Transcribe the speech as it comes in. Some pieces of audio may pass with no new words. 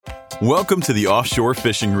Welcome to the Offshore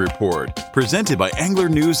Fishing Report, presented by Angler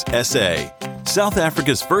News SA, South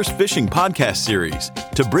Africa's first fishing podcast series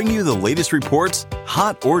to bring you the latest reports,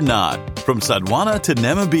 hot or not, from Sodwana to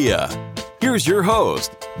Namibia. Here's your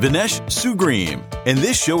host, Vinesh Sugreem, and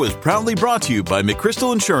this show is proudly brought to you by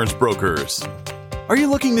McChrystal Insurance Brokers. Are you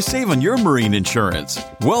looking to save on your marine insurance?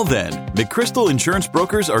 Well then, McChrystal Insurance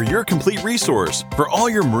Brokers are your complete resource for all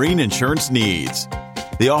your marine insurance needs.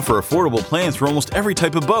 They offer affordable plans for almost every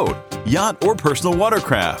type of boat, yacht, or personal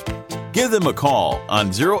watercraft. Give them a call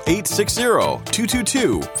on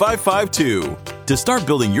 0860-222-552 to start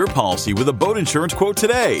building your policy with a boat insurance quote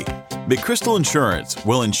today. McChrystal Insurance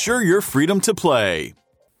will ensure your freedom to play.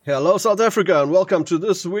 Hello, South Africa, and welcome to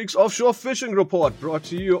this week's Offshore Fishing Report, brought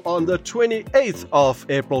to you on the 28th of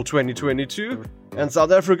April 2022. And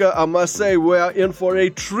South Africa, I must say, we are in for a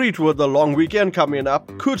treat with the long weekend coming up.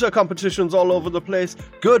 Kuta competitions all over the place,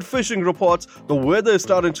 good fishing reports, the weather is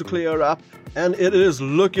starting to clear up, and it is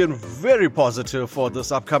looking very positive for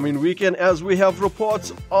this upcoming weekend as we have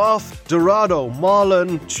reports of Dorado,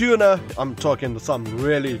 marlin, tuna, I'm talking some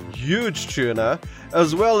really huge tuna,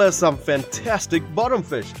 as well as some fantastic bottom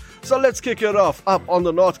fish. So let's kick it off up on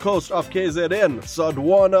the north coast of KZN,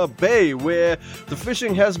 Sodwana Bay, where the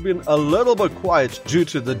fishing has been a little bit quiet due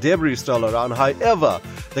to the debris still around. However,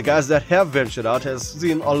 the guys that have ventured out has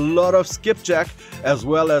seen a lot of skipjack as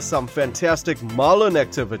well as some fantastic marlin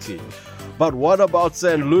activity. But what about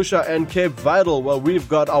St. Lucia and Cape Vidal? Well, we've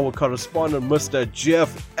got our correspondent, Mr.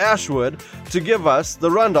 Jeff Ashwood, to give us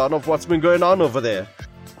the rundown of what's been going on over there.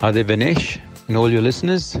 Hi there, Vinesh, and all your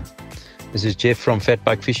listeners. This is Jeff from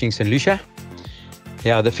Fatbike Fishing St. Lucia.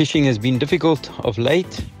 Yeah, the fishing has been difficult of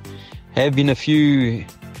late. Have been a few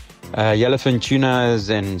yellowfin tunas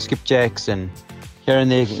and skipjacks and here and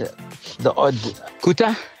there the odd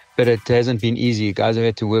kuta, but it hasn't been easy. You guys have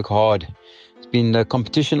had to work hard. It's been a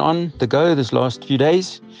competition on the go this last few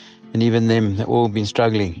days, and even them, they've all been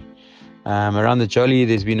struggling. Around the Jolly,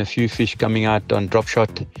 there's been a few fish coming out on drop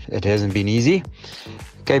shot. It hasn't been easy.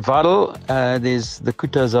 Cape Vidal, there's the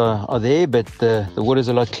kutas are there, but the water's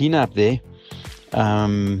a lot cleaner up there.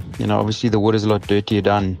 Obviously the water's a lot dirtier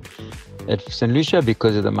down at St. Lucia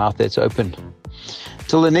because of the mouth that's open.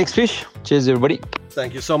 Till the next fish, cheers everybody.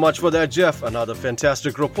 Thank you so much for that, Jeff. Another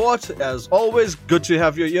fantastic report. As always, good to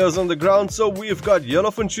have your ears on the ground. So we've got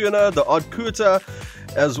yellowfin tuna, the odd kuta,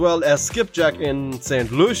 as well as skipjack in St.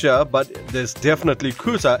 Lucia, but there's definitely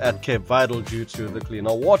kuta at Cape Vidal due to the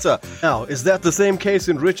cleaner water. Now, is that the same case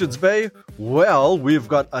in Richards Bay? Well, we've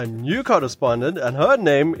got a new correspondent, and her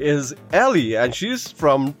name is Ellie, and she's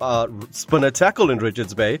from Spinner Tackle in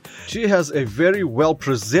Richards Bay. She has a very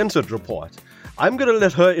well-presented report. I'm going to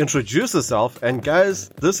let her introduce herself, and guys,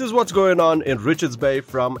 this is what's going on in Richards Bay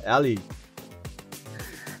from Ali.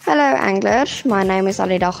 Hello anglers, my name is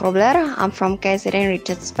Alida Grobler. I'm from KZN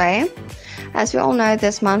Richards Bay. As we all know,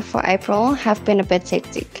 this month for April have been a bit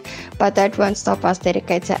hectic, but that won't stop us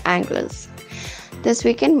dedicated anglers. This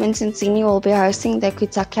weekend, Mzinzini will be hosting the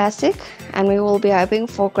Kuta Classic, and we will be hoping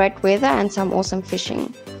for great weather and some awesome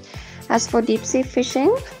fishing. As for deep sea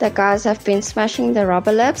fishing, the guys have been smashing the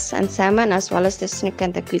rubber lips and salmon as well as the snook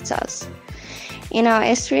and the kutas. In our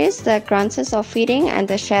estuaries, the grunters are feeding and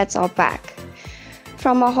the shads are back.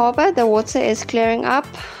 From our harbour, the water is clearing up,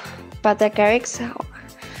 but the garricks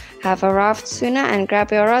have arrived sooner, and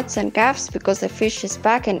grab your rods and gaffs because the fish is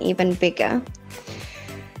back and even bigger.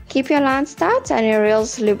 Keep your lines tight and your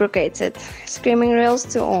reels lubricated. Screaming reels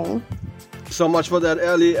to all. So much for that,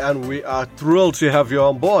 Ellie, and we are thrilled to have you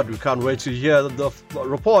on board. We can't wait to hear the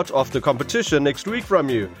report of the competition next week from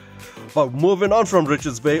you. But moving on from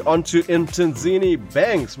Richards Bay onto Mzinzini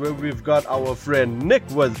Banks, where we've got our friend Nick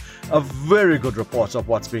with a very good report of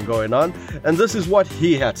what's been going on, and this is what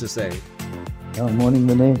he had to say. Morning,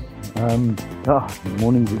 Vinay.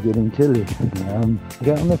 Mornings are getting chilly. On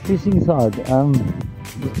the fishing side,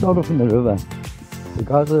 let's start off in the river. The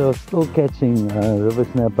guys are still catching river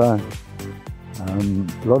snapper, a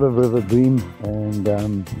lot of river bream, and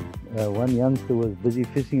one youngster was busy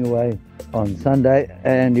fishing away on Sunday,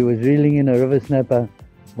 and he was reeling in a river snapper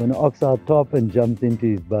when an oxeye tarpon jumped into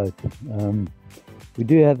his boat. We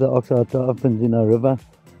do have the oxeye tarpons in our river,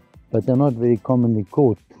 but they're not very commonly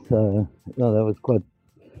caught, so that was quite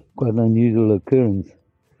an unusual occurrence.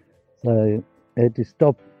 So I had to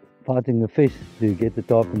stop fighting the fish to get the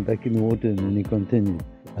tarpon back in the water, and then he continued.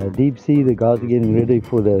 Deep sea, the guys are getting ready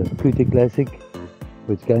for the Kuta Classic,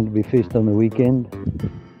 which is going to be fished on the weekend.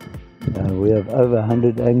 We have over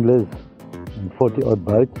 100 anglers and 40 odd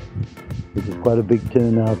boats, which is quite a big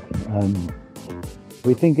turnout.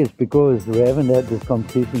 We think it's because we haven't had this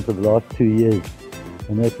competition for the last 2 years,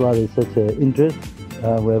 and that's why there's such an interest.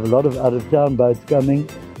 We have a lot of out-of-town boats coming,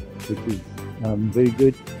 which is very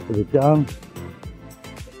good for the town.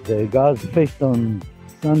 The guys fished on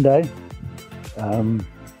Sunday.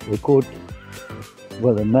 They caught,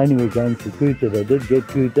 well, they mainly were going for kuta. They did get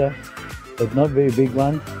kuta, but not very big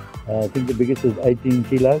ones. I think the biggest was 18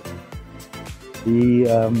 kilos. The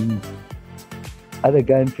other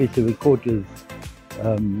game fish that we caught was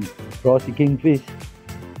brassy kingfish,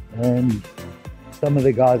 and some of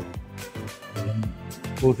the guys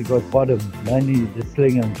also got bottom, mainly the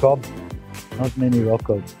sling and cob, not many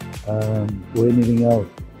rockos or anything else.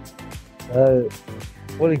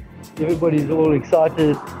 Everybody's all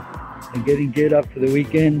excited and getting geared up for the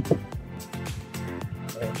weekend.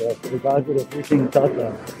 And for the guys that are fishing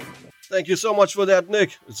Tata. Thank you so much for that,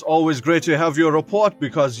 Nick. It's always great to have your report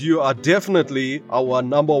because you are definitely our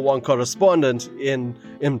number one correspondent in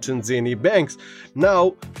Mtunzini Banks.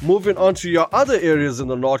 Now, moving on to your other areas in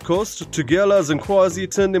the North Coast, Tugela, Zinkwazi,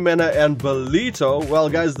 Tindimena, and Belito. Well,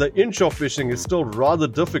 guys, the inshore fishing is still rather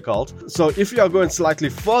difficult. So if you are going slightly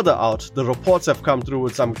further out, the reports have come through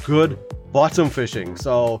with some good bottom fishing,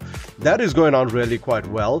 so that is going on really quite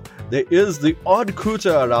well. There is the odd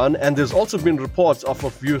kuta around, and there's also been reports of a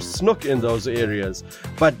few snook in those areas,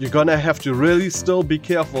 but you're gonna have to really still be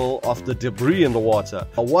careful of the debris in the water.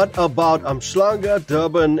 What about Umhlanga,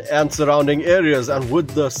 Durban and surrounding areas? And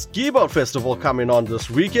with the ski boat festival coming on this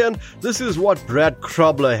weekend, this is what Brad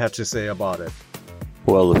Krobler had to say about it.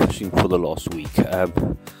 Well, the fishing for the last week,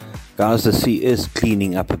 guys, the sea is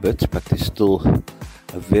cleaning up a bit, but there's still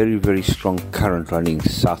a very, very strong current running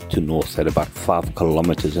south to north at about 5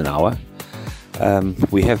 kilometers an hour.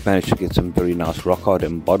 We have managed to get some very nice rock hard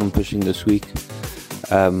and bottom fishing this week.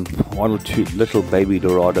 One or two little baby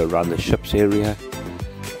dorado around the ships area.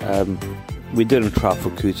 We didn't try for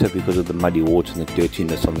kuta because of the muddy water and the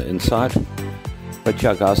dirtiness on the inside. But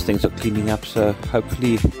yeah, guys, things are cleaning up, so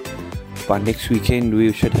hopefully by next weekend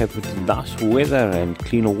we should have nice weather and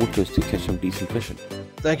cleaner waters to catch some decent fishing.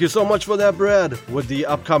 Thank you so much for that, Brad. With the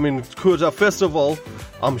upcoming Kuta Festival,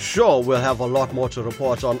 I'm sure we'll have a lot more to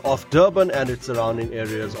report on off Durban and its surrounding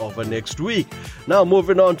areas over next week. Now,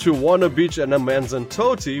 moving on to Warner Beach and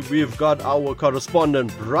Amanzimtoti, we've got our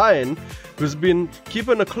correspondent Brian, who's been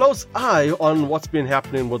keeping a close eye on what's been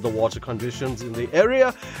happening with the water conditions in the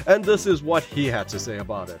area, and this is what he had to say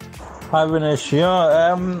about it. Hi, Vinesh.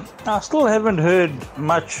 I still haven't heard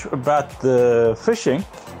much about the fishing.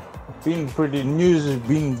 News has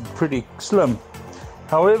been pretty slim.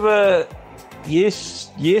 However, Sunday,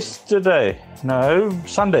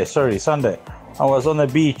 I was on the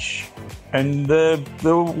beach and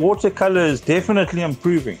the watercolor is definitely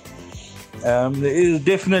improving. There is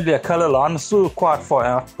definitely a color line, still quite far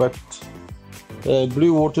out, but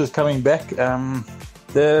blue water is coming back.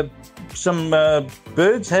 Some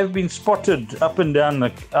birds have been spotted up and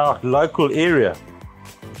down our local area,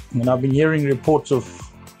 and I've been hearing reports of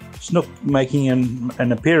snook making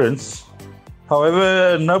an appearance.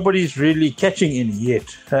 However, nobody's really catching any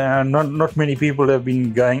yet. Not many people have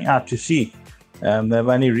been going out to sea. They've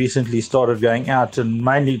only recently started going out and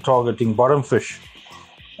mainly targeting bottom fish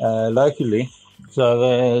locally.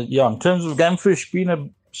 So, in terms of game fish,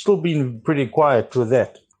 still been pretty quiet with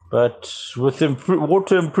that. But with the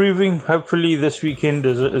water improving, hopefully this weekend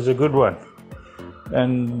is a good one.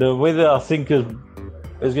 And the weather, I think,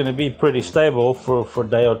 is going to be pretty stable for a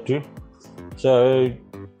day or two. So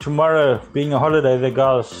tomorrow, being a holiday, the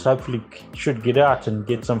guys hopefully should get out and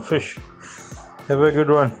get some fish. Have a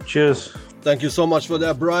good one. Cheers. Thank you so much for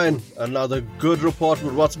that, Brian. Another good report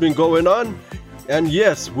with what's been going on. And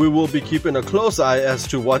yes, we will be keeping a close eye as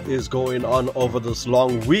to what is going on over this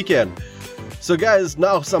long weekend. So guys,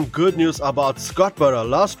 now some good news about Scottburgh.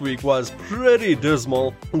 Last week was pretty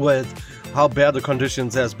dismal with how bad the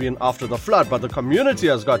conditions has been after the flood, but the community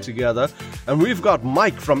has got together and we've got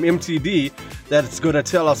Mike from MTD that's going to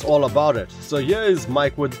tell us all about it. So here is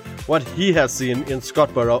Mike with what he has seen in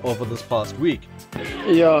Scottburgh over this past week.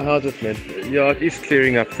 Yeah, how's it, man? Yeah, it is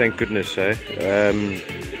clearing up, thank goodness.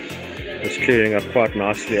 It's clearing up quite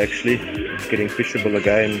nicely, actually. It's getting fishable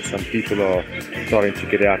again. Some people are starting to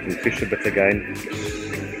get out and fish a bit again.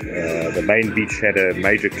 The main beach had a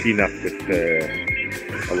major cleanup with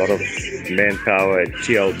a lot of manpower and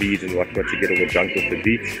TLBs and whatnot to get all the junk off the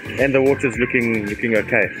beach. And the water's looking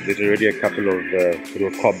okay. There's already a couple of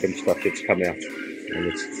little cob and stuff that's come out.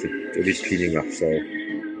 And it is cleaning up, so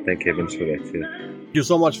thank heavens for that. Yeah. Thank you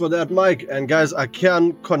so much for that, Mike. And guys, I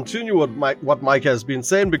can continue what Mike has been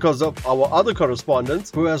saying because of our other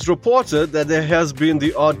correspondent who has reported that there has been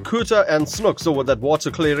the odd kuta and snook. So with that water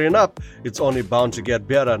clearing up, it's only bound to get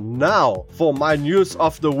better. Now, for my news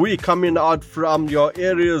of the week coming out from your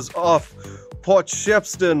areas of Port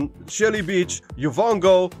Shepstone, Shelley Beach,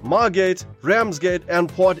 Uvongo, Margate, Ramsgate, and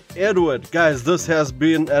Port Edward. Guys, this has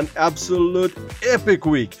been an absolute epic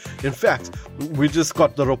week. In fact, we just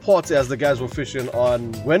got the reports as the guys were fishing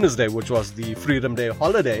on Wednesday, which was the Freedom Day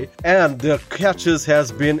holiday, and the catches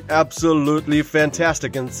has been absolutely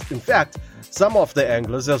fantastic. And in fact, some of the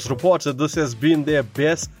anglers has reported this has been their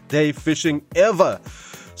best day fishing ever.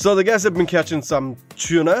 So the guys have been catching some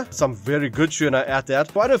tuna, some very good tuna at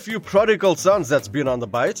that. Quite a few prodigal sons that's been on the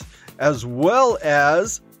bite, as well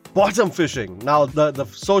as bottom fishing. Now the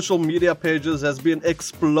social media pages has been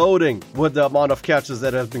exploding with the amount of catches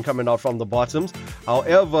that has been coming out from the bottoms.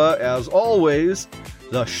 However, as always,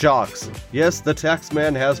 the sharks. Yes, the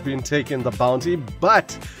taxman has been taking the bounty,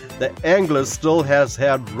 but the anglers still has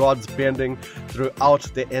had rods bending throughout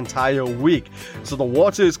the entire week. So the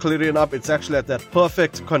water is clearing up. It's actually at that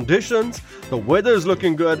perfect conditions. The weather is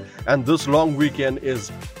looking good, and this long weekend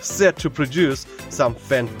is set to produce some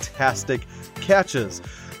fantastic catches.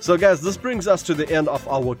 So guys, this brings us to the end of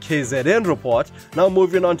our KZN report. Now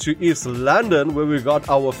moving on to East London, where we got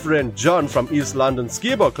our friend John from East London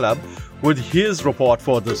Skibo Club with his report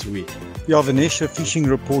for this week. Yeah, Vanesh, a fishing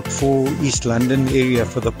report for East London area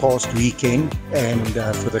for the past weekend and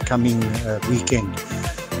for the coming weekend.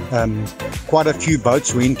 Quite a few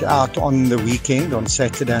boats went out on the weekend, on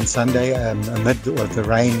Saturday and Sunday, amid the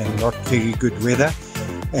rain and not very good weather.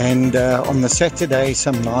 And on the Saturday,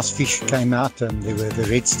 some nice fish came out. The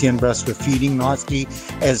red steenbras were feeding nicely,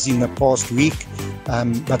 as in the past week.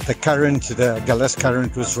 But the current, the Gullis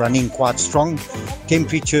current, was running quite strong.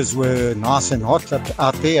 Temperatures were nice and hot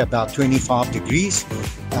out there, about 25 degrees.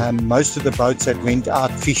 Most of the boats that went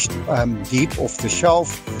out fished deep off the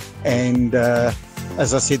shelf. And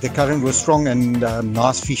as I said, the current was strong and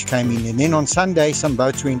nice fish came in. And then on Sunday, some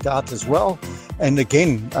boats went out as well. And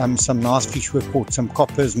again, some nice fish were caught, some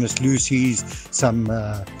coppers, Miss Lucy's, some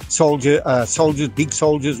big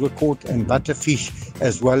soldiers were caught, and butterfish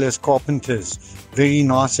as well as carpenters. Very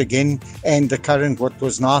nice again. And the current, what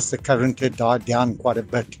was nice, the current had died down quite a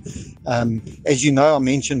bit. As you know, I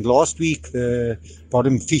mentioned last week, the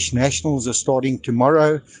Bottom Fish Nationals are starting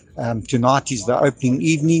tomorrow. Tonight is the opening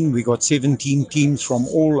evening. We got 17 teams from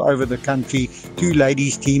all over the country, 2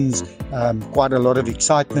 ladies teams, quite a lot of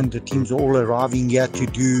excitement. The teams are all arriving here to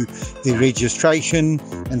do the registration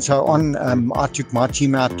and so on. I took my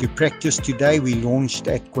team out to practice today. We launched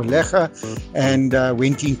at Kwaleja and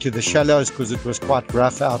went into the shallows because it was quite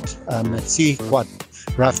rough out at sea, quite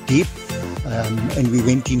rough deep. And we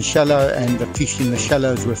went in shallow, and the fish in the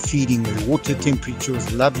shallows were feeding. The water temperature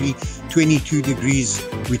was lovely, 22 degrees,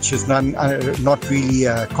 which is not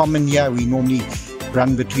really common here. We normally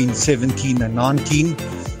run between 17 and 19.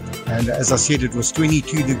 And as I said, it was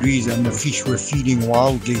 22 degrees and the fish were feeding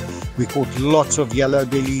wildly. We caught lots of yellow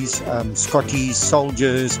bellies, Scotties,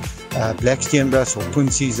 soldiers, black steenbras or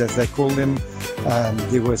punsies as they call them.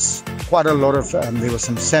 There was quite a lot of, there was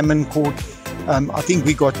some salmon caught. I think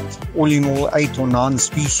we got all in all 8 or 9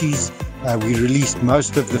 species. We released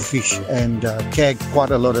most of the fish and tagged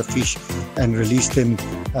quite a lot of fish and released them.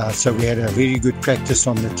 So we had a very good practice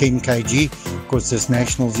on the 10 kg because this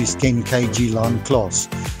Nationals is 10 kg line class.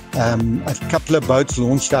 A couple of boats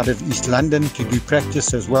launched out of East London to do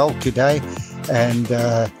practice as well today. And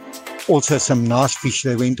also some nice fish.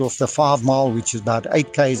 They went off the 5 mile, which is about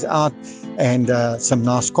 8 k's out. And some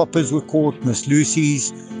nice coppers were caught, Miss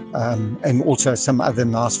Lucy's. And also some other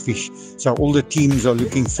nice fish. So all the teams are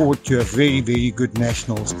looking forward to a very, very good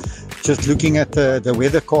Nationals. Just looking at the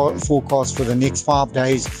weather forecast for the next 5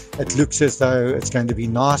 days, it looks as though it's going to be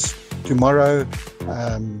nice tomorrow,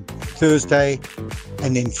 Thursday,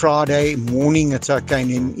 and then Friday morning it's okay,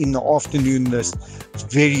 and then in the afternoon there's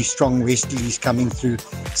very strong westerlies coming through.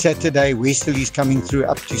 Saturday, westerlies coming through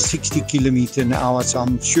up to 60 kilometer an hour, so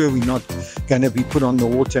I'm sure we're not going to be put on the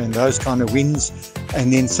water in those kind of winds.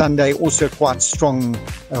 And then Sunday, also quite strong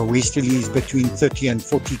westerlies between 30 and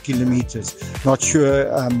 40 kilometers. Not sure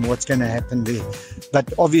what's going to happen there.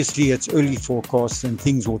 But obviously, it's early forecasts and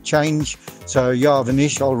things will change. So, yeah,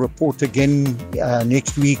 Vanesh, I'll report again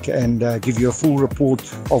next week and give you a full report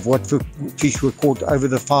of what fish were caught over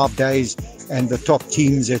the 5 days and the top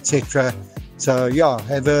teams, etc. So, yeah,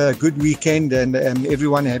 have a good weekend and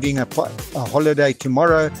everyone having a holiday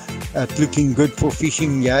tomorrow. It's looking good for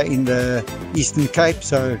fishing here in the Eastern Cape,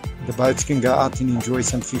 so the boats can go out and enjoy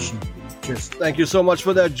some fishing. Cheers. Thank you so much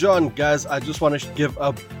for that, John. Guys, I just want to give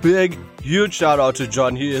a big, huge shout out to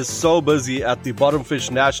John. He is so busy at the Bottom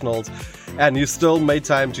Fish Nationals, and he still made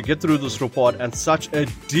time to get through this report, and such a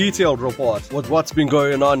detailed report with what's been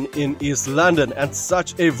going on in East London and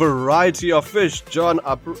such a variety of fish. John,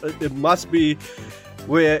 it must be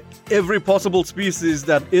where every possible species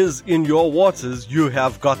that is in your waters, you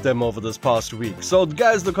have got them over this past week. So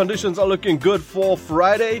guys, the conditions are looking good for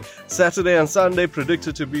Friday. Saturday and Sunday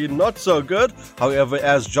predicted to be not so good. However,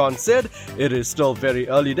 as John said, it is still very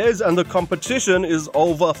early days and the competition is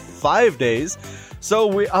over 5 days. So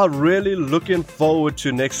we are really looking forward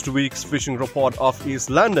to next week's fishing report of East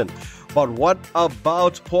London. But what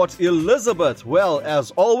about Port Elizabeth? Well,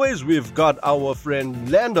 as always, we've got our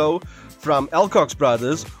friend Lando from Alcox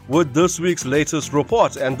Brothers with this week's latest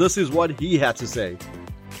report, and this is what he had to say.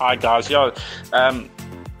 Hi guys,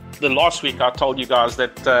 the last week I told you guys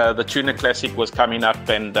that the Tuna Classic was coming up,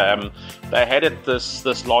 and they had it this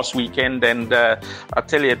last weekend, and I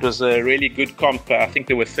tell you, it was a really good comp. I think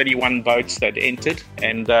there were 31 boats that entered,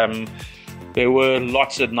 and there were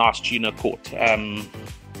lots of nice tuna caught.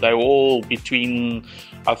 They were all between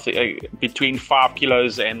 5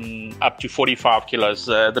 kilos and up to 45 kilos.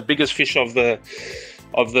 The biggest fish of the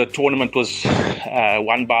tournament was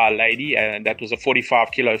won by a lady, and that was a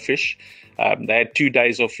 45 kilo fish. They had 2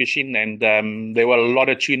 days of fishing, and there were a lot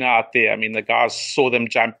of tuna out there. I mean, the guys saw them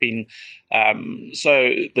jumping. So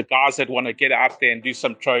the guys that want to get out there and do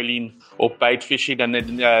some trolling or bait fishing, and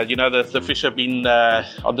then the fish have been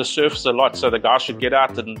on the surface a lot, so the guys should get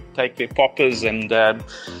out and take their poppers and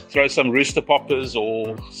throw some rooster poppers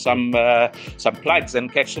or some plugs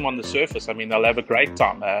and catch them on the surface. I mean, they'll have a great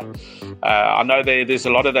time. I know there's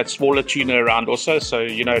a lot of that smaller tuna around also, so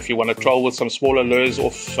if you want to troll with some smaller lures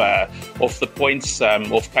off the points,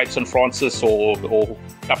 off Cape St. Francis or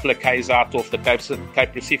a couple of Ks out off the Cape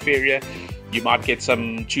Recife area, you might get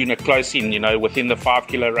some tuna close in, within the 5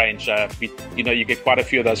 kilo range. You get quite a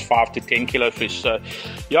few of those 5 to 10 kilo fish. So,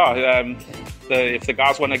 if the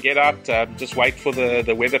guys want to get out, just wait for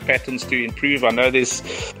the weather patterns to improve. I know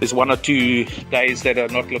there's 1 or 2 days that are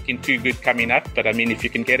not looking too good coming up, but I mean, if you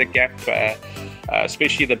can get a gap,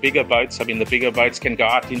 especially the bigger boats. I mean, the bigger boats can go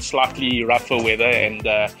out in slightly rougher weather, and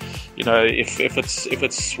if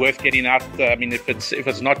it's worth getting out. I mean, if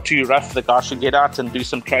it's not too rough, the guys should get out and do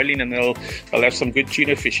some trolling, and they'll have some good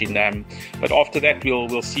tuna fishing. But after that,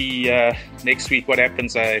 we'll see next week what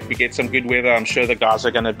happens. If we get some good weather, I'm sure the guys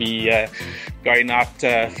are going to be going out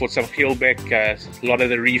for some keelback. A lot of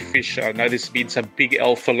the reef fish. I know there's been some big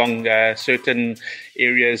elf along certain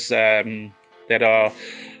areas that are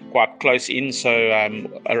quite close in, so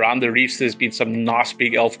around the reefs there's been some nice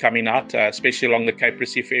big elf coming out, especially along the Cape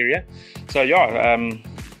Recife area. So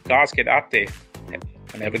guys, get out there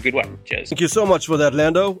and have a good one. Cheers. Thank you so much for that,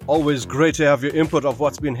 Lando. Always great to have your input of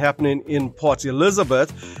what's been happening in Port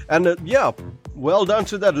Elizabeth. And well done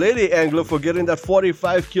to that lady angler for getting that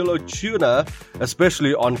 45 kilo tuna,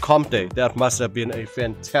 especially on comp day. That must have been a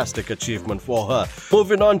fantastic achievement for her.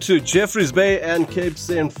 Moving on to Jeffreys Bay and Cape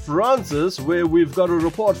St. Francis, where we've got a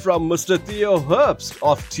report from Mr. Theo Herbst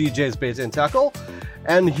of TJ's Bait and Tackle.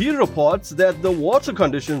 And he reports that the water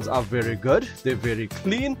conditions are very good. They're very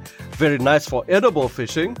clean, very nice for edible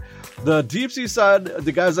fishing. The deep sea side,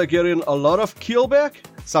 the guys are getting a lot of keelback,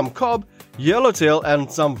 some cob, yellowtail,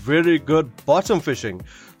 and some very good bottom fishing.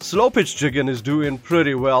 Slow pitch jigging is doing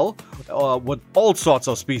pretty well, with all sorts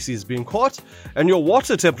of species being caught, and your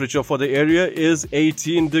water temperature for the area is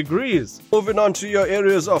 18 degrees. Moving on to your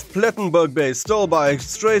areas of Plettenberg Bay, Stillby,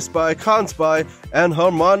 Strathspey, Kansby, and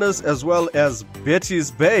Hermanus, as well as Betty's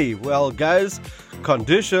Bay. Well, guys,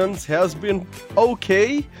 conditions has been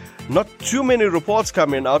okay. Not too many reports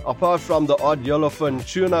coming out apart from the odd yellowfin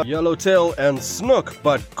tuna, yellowtail, and snook.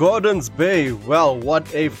 But Gordon's Bay, well,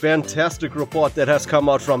 what a fantastic report that has come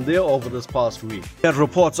out from there over this past week. We had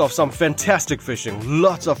reports of some fantastic fishing,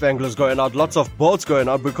 lots of anglers going out, lots of boats going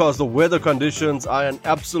out because the weather conditions are an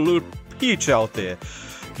absolute peach out there.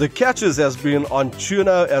 The catches has been on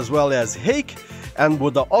tuna as well as hake. And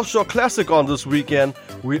with the Offshore Classic on this weekend,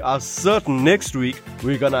 we are certain next week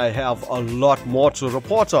we're going to have a lot more to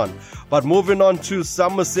report on. But moving on to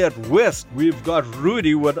Somerset West, we've got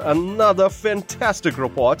Rudy with another fantastic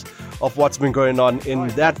report of what's been going on in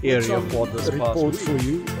that area for this past week. For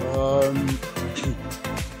you.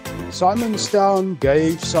 Simonstown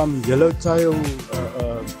gave some yellowtail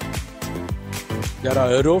that I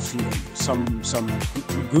heard of, some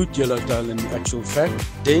good yellowtail in actual fact.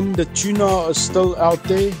 Then the tuna is still out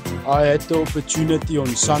there. I had the opportunity on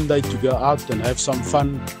Sunday to go out and have some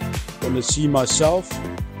fun on the sea myself.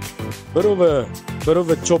 Bit of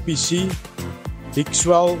a choppy sea, big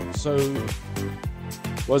swell, so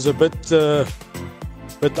was a bit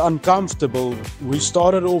uncomfortable. We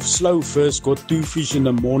started off slow first, got 2 fish in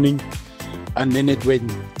the morning, and then it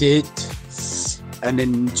went dead. And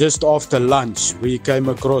then just after lunch, we came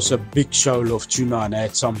across a big shoal of tuna and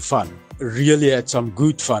had some fun. really had some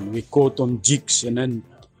good fun. We caught on jigs and then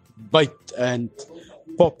bait and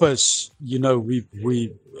poppers. You know,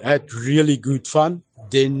 we had really good fun.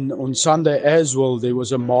 Then on Sunday as well, there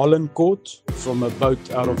was a marlin caught from a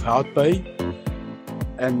boat out of Hout Bay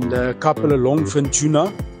and a couple of longfin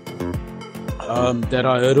tuna that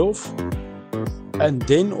I heard of. And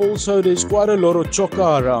then also there's quite a lot of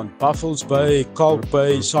chokka around. Buffels Bay, Kalk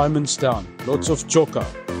Bay, Simonstown, lots of chokka.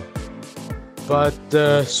 But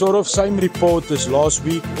sort of same report as last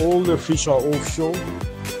week, all the fish are offshore.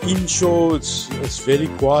 Inshore, it's very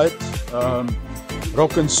quiet.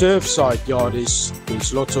 Rock and surf side, yeah, there's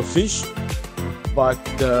lots of fish. But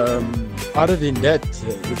other than that,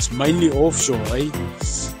 it's mainly offshore.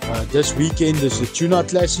 This weekend is the Tuna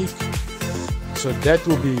Classic, so that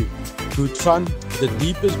will be good fun. The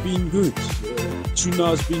deep has been good. Tuna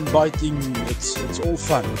has been biting. It's all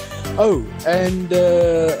fun. Oh, and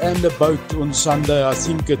the boat on Sunday. I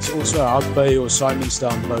think it's also a Hout Bay or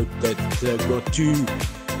Simonstown boat that got two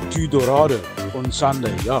dorado on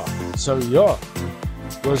Sunday. Yeah. So yeah,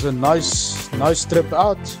 it was a nice trip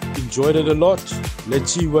out. Enjoyed it a lot.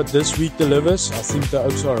 Let's see what this week delivers. I think the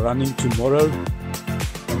Oaks are running tomorrow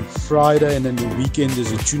on Friday, and then the weekend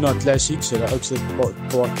is a Tuna Classic. So the Oaks that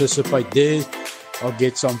participate there, I'll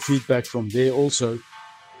get some feedback from there also.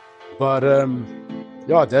 But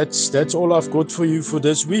yeah, that's all I've got for you for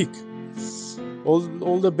this week.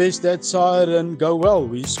 All the best that side and go well.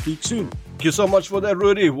 We speak soon. Thank you so much for that,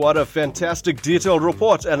 Rudy. What a fantastic detailed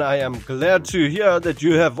report, and I am glad to hear that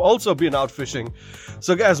you have also been out fishing.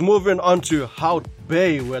 So guys, moving on to Hout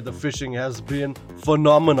Bay, where the fishing has been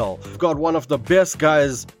phenomenal. We've got one of the best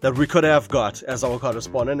guys that we could have got as our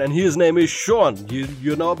correspondent, and his name is Sean.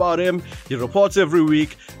 You know about him. He reports every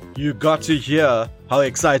week. You got to hear how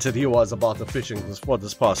excited he was about the fishing for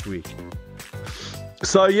this past week.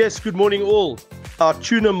 So yes, good morning all. Our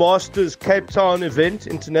Tuna Masters Cape Town event,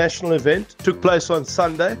 international event, took place on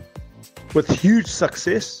Sunday with huge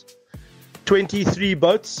success. 23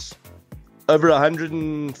 boats, over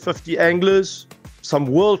 150 anglers, some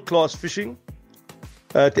world-class fishing.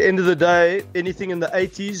 At the end of the day, anything in the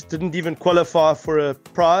 80s didn't even qualify for a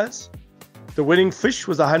prize. The winning fish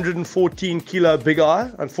was 114 kilo big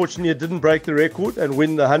eye. Unfortunately, it didn't break the record and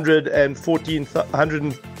win the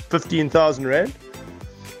 115,000 rand.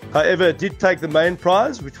 However, it did take the main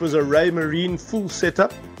prize, which was a Ray Marine full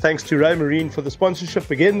setup. Thanks to Ray Marine for the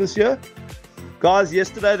sponsorship again this year. Guys,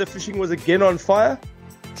 yesterday the fishing was again on fire.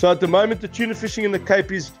 So at the moment, the tuna fishing in the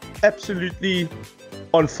Cape is absolutely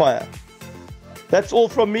on fire. That's all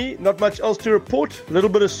from me. Not much else to report. A little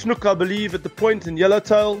bit of snook, I believe, at the point in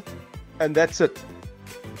Yellowtail. And that's it.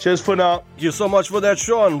 Cheers for now. Thank you so much for that,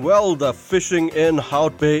 Sean. Well, the fishing in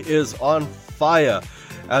Hout Bay is on fire.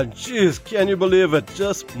 And geez, can you believe it?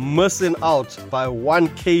 Just missing out by 1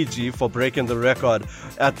 kg for breaking the record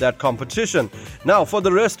at that competition. Now, for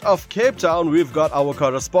the rest of Cape Town, we've got our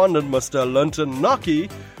correspondent, Mr. Linton Nocky,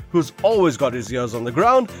 who's always got his ears on the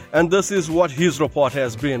ground. And this is what his report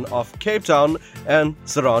has been of Cape Town and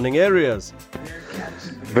surrounding areas.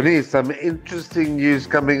 Vinny, some interesting news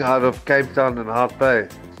coming out of Cape Town and Hout Bay.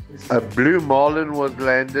 A blue marlin was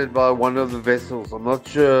landed by one of the vessels. I'm not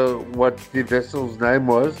sure what the vessel's name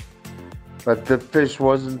was, but the fish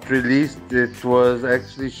wasn't released. It was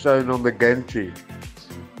actually shown on the gantry.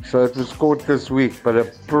 So it was caught this week, but a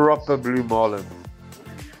proper blue marlin.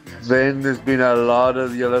 Then there's been a lot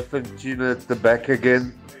of yellowfin tuna at the back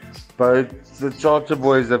again. Both the charter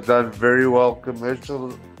boys have done very well.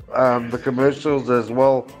 The commercials as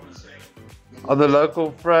well. On the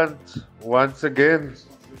local front, once again,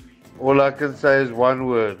 all I can say is one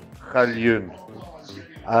word, galjoen.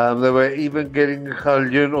 They were even getting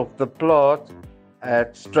galjoen off the plant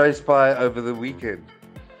at Struisbaai over the weekend.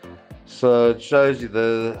 So it shows you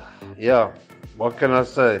what can I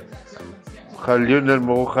say? Galjoen and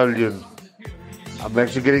more galjoen. I'm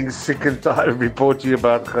actually getting sick and tired of reporting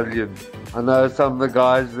about galjoen. I know some of the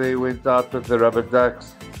guys there went out with the rubber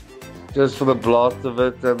ducks just for the blast of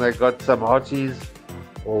it, and they got some hotties,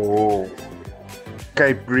 or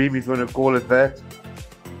Cape Bream, if you want to call it that.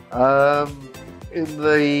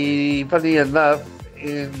 Funny enough,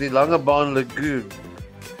 in the Langebaan Lagoon,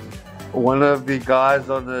 one of the guys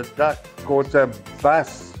on the duck caught a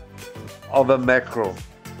bus of a mackerel,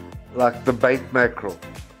 like the bait mackerel.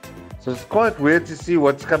 So it's quite weird to see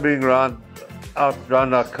what's coming around our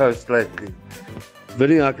coast lately.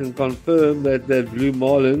 Vinny, I can confirm that blue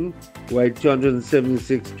marlin weighed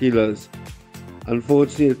 276 kilos.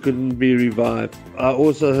 Unfortunately, it couldn't be revived. I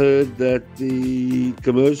also heard that the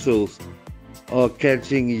commercials are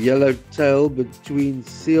catching yellowtail between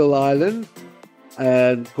Seal Island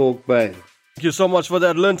and Kalk Bay. Thank Thank you so much for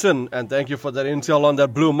that, Linton, and thank you for that intel on that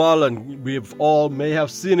blue marlin. We've all may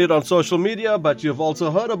have seen it on social media, but you've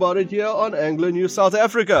also heard about it here on Angler News South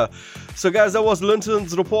Africa. So guys, that was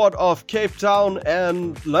Linton's report of Cape Town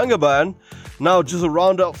and Langebaan. Now, just to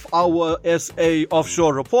round up our SA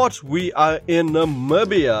offshore report, we are in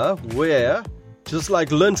Namibia, where, just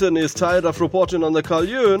like Linton is tired of reporting on the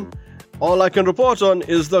Kaljoen, all I can report on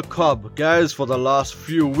is the cob. Guys, for the last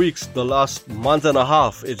few weeks, the last month and a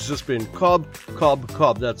half, it's just been cob.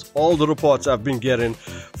 That's all the reports I've been getting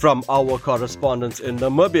from our correspondents in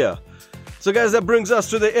Namibia. So guys, that brings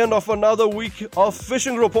us to the end of another week of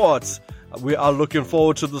fishing reports. We are looking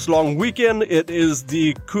forward to this long weekend. It is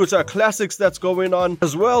the Kuta Classics that's going on,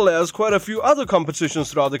 as well as quite a few other competitions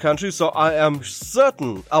throughout the country. So I am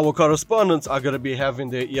certain our correspondents are going to be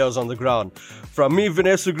having their ears on the ground. From me,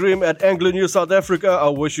 Vanessa Grimm at Angler News South Africa, I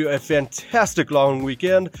wish you a fantastic long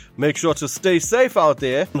weekend. Make sure to stay safe out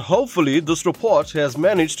there. And hopefully this report has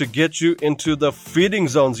managed to get you into the feeding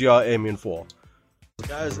zones you are aiming for.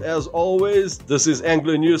 Guys, as always, this is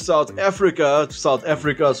Angler News South Africa, South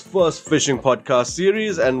Africa's first fishing podcast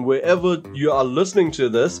series, and wherever you are listening to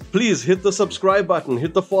this, please hit the subscribe button,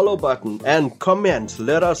 hit the follow button, and comment.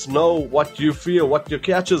 Let us know what you feel, what your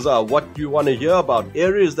catches are, what you want to hear about,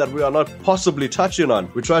 areas that we are not possibly touching on.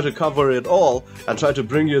 We try to cover it all and try to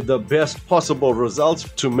bring you the best possible results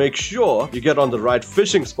to make sure you get on the right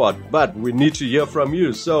fishing spot, but we need to hear from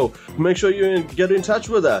you, so make sure you get in touch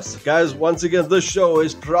with us. Guys, once again, this show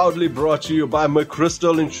is proudly brought to you by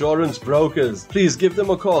McChrystal Insurance Brokers. Please give them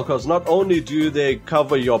a call, because not only do they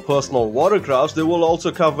cover your personal watercrafts, they will also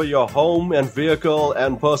cover your home and vehicle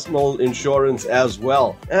and personal insurance as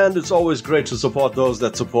well. And it's always great to support those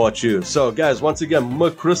that support you. So guys, once again,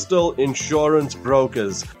 McChrystal Insurance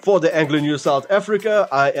Brokers. For the Angler News South Africa,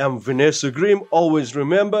 I am Vanessa Grimm. Always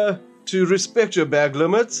remember to respect your bag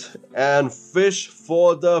limits and fish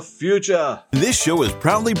for the future. This show is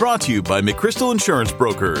proudly brought to you by McChrystal Insurance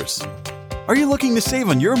Brokers. Are you looking to save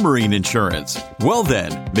on your marine insurance? Well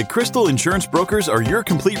then, McChrystal Insurance Brokers are your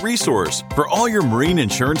complete resource for all your marine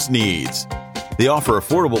insurance needs. They offer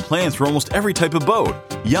affordable plans for almost every type of boat,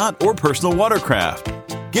 yacht, or personal watercraft.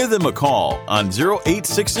 Give them a call on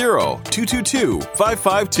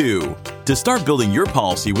 0860-222-552 to start building your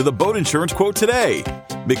policy with a boat insurance quote today.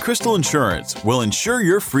 McChrystal Insurance will ensure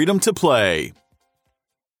your freedom to play.